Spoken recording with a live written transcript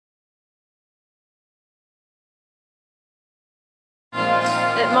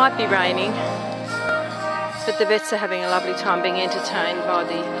It might be raining, but the vets are having a lovely time being entertained by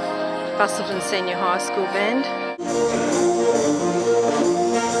the Busselton Senior High School band.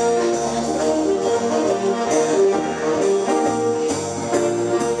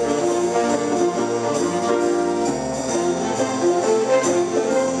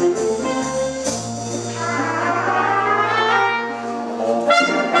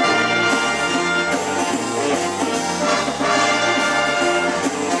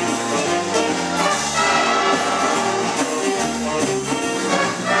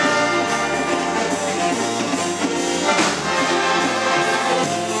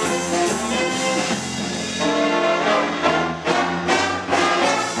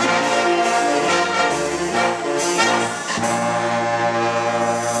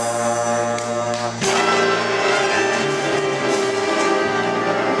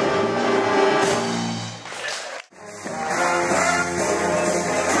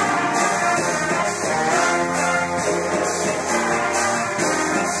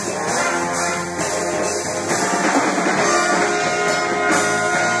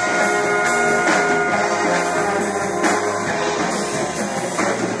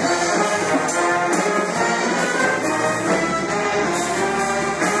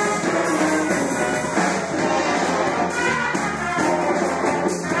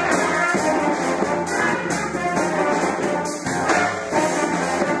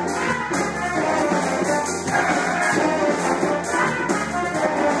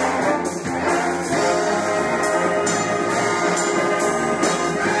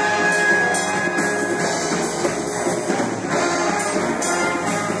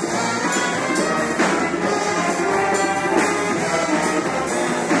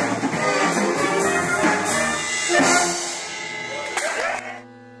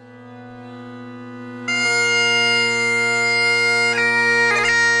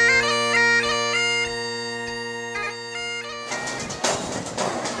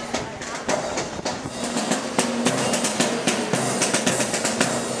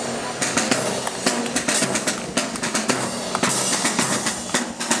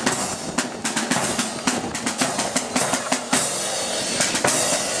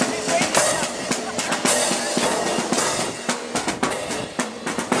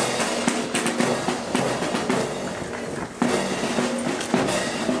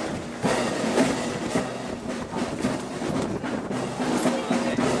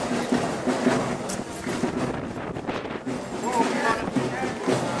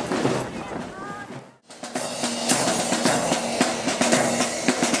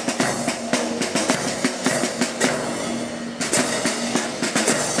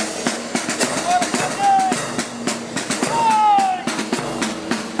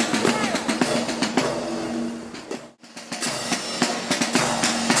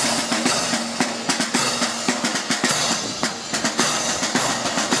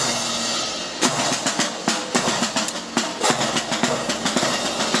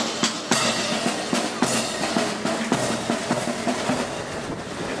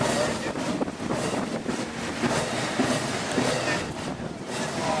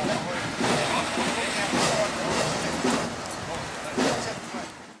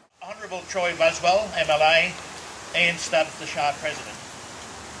 Troy Buswell, MLA, Ian Stubbs, the Shire President.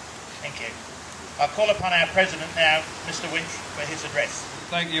 Thank you. I'll call upon our President now, Mr Winch, for his address.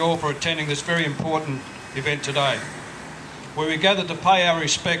 Thank you all for attending this very important event today, where we gather to pay our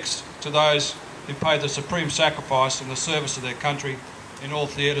respects to those who paid the supreme sacrifice in the service of their country in all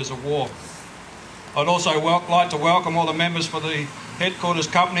theatres of war. I'd also like to welcome all the members for the Headquarters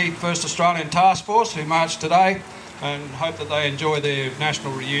Company 1st Australian Task Force who marched today, and hope that they enjoy their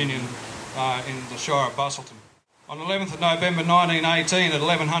national reunion in the Shire of Busselton. On 11th of November 1918 at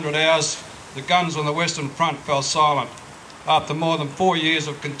 1100 hours, the guns on the Western Front fell silent after more than 4 years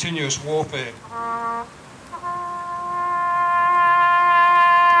of continuous warfare.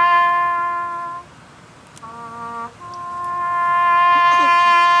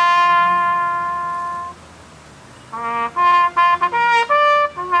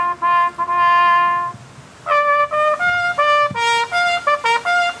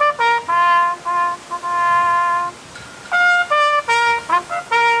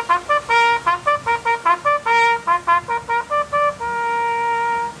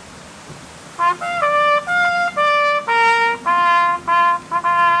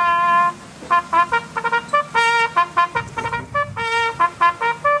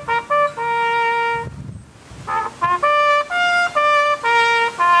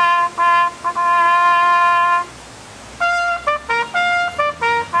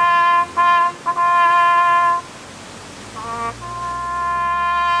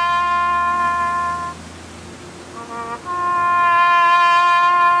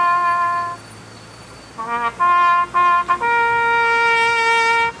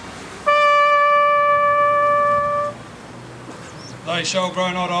 They shall grow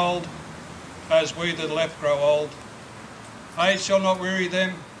not old, as we that are left grow old. Age shall not weary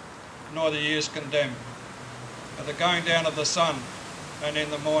them, nor the years condemn. At the going down of the sun, and in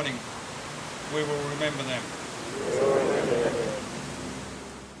the morning, we will remember them.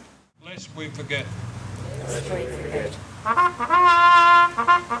 Lest we forget.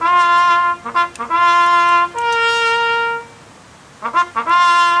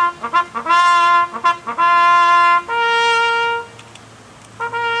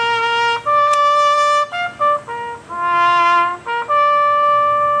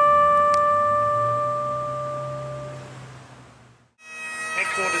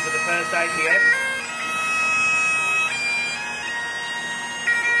 Headquarters of the 1st ATF.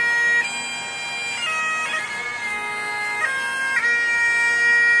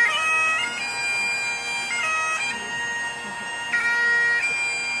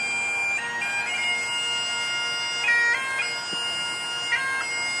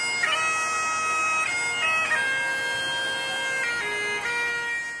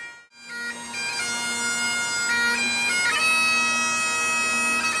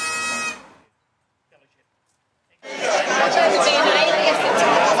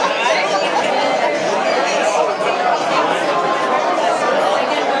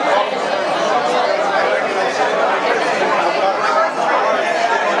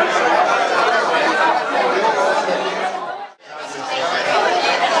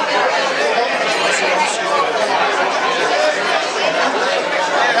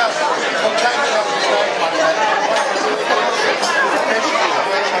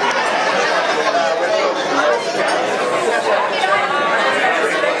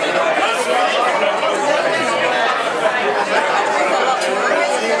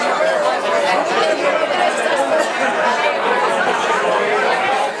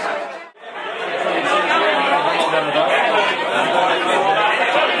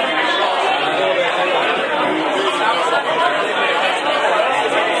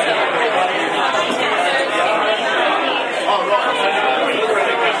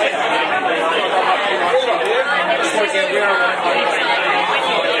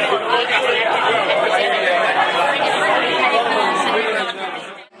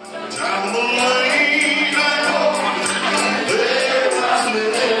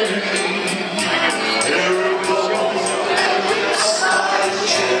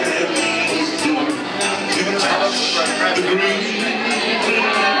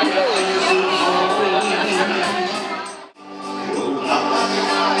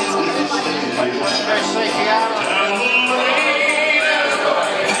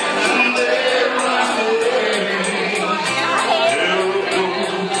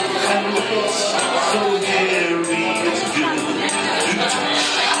 So very good to touch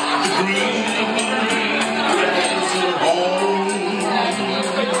the green.